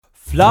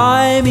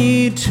Fly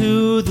me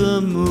to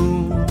the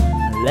moon,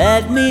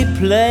 let me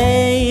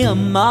play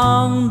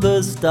among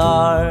the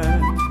stars.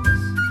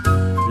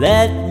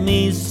 Let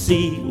me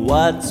see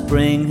what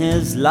spring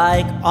is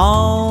like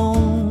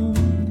on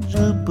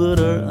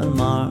Jupiter and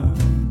Mars.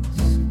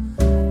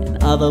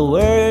 In other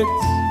words,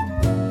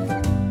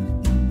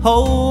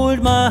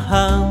 hold my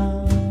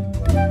hand.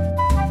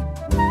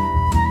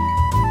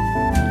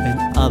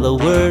 In other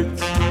words,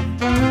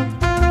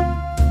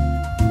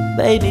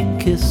 baby,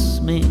 kiss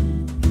me.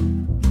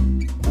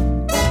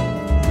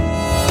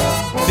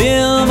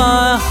 Fill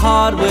my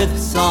heart with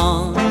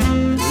song,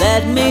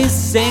 let me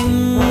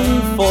sing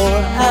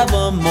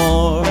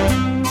forevermore.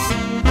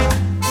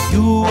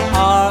 You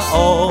are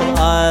all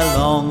I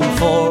long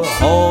for,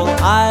 all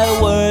I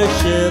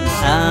worship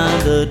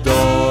and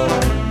adore.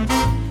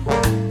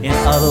 In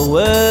other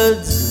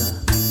words,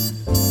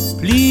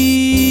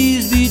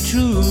 please be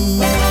true.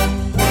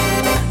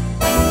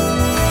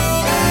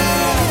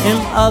 In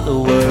other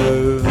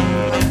words,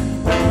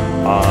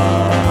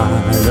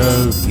 I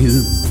love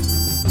you.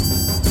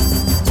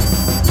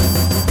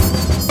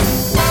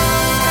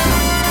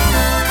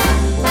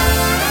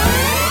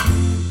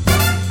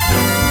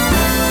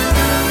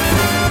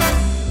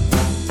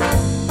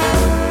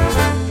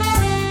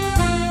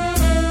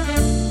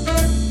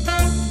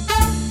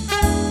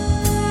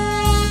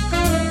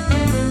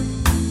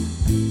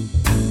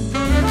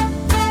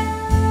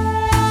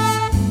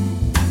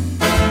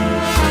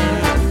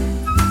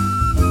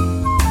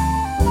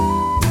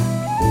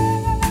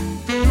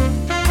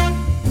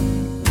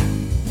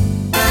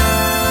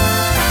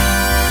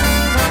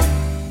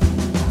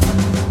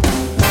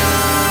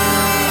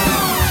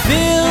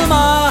 Fill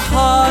my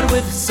heart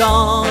with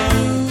song,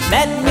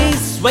 let me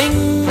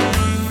swing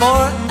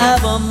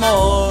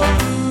forevermore.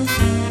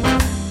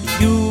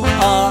 You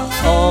are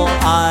all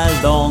I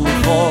long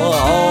for,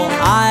 all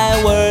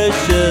I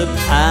worship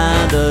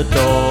and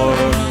adore.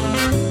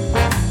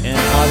 In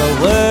other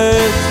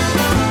words,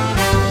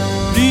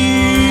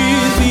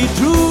 please be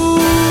true.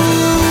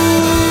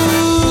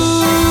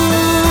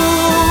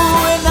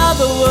 In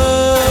other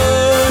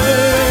words,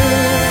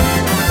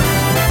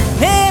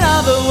 in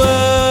other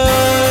words,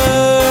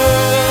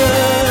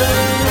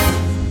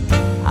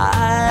 I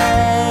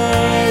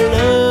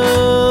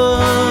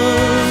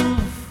love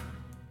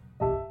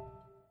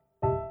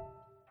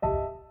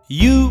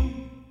you.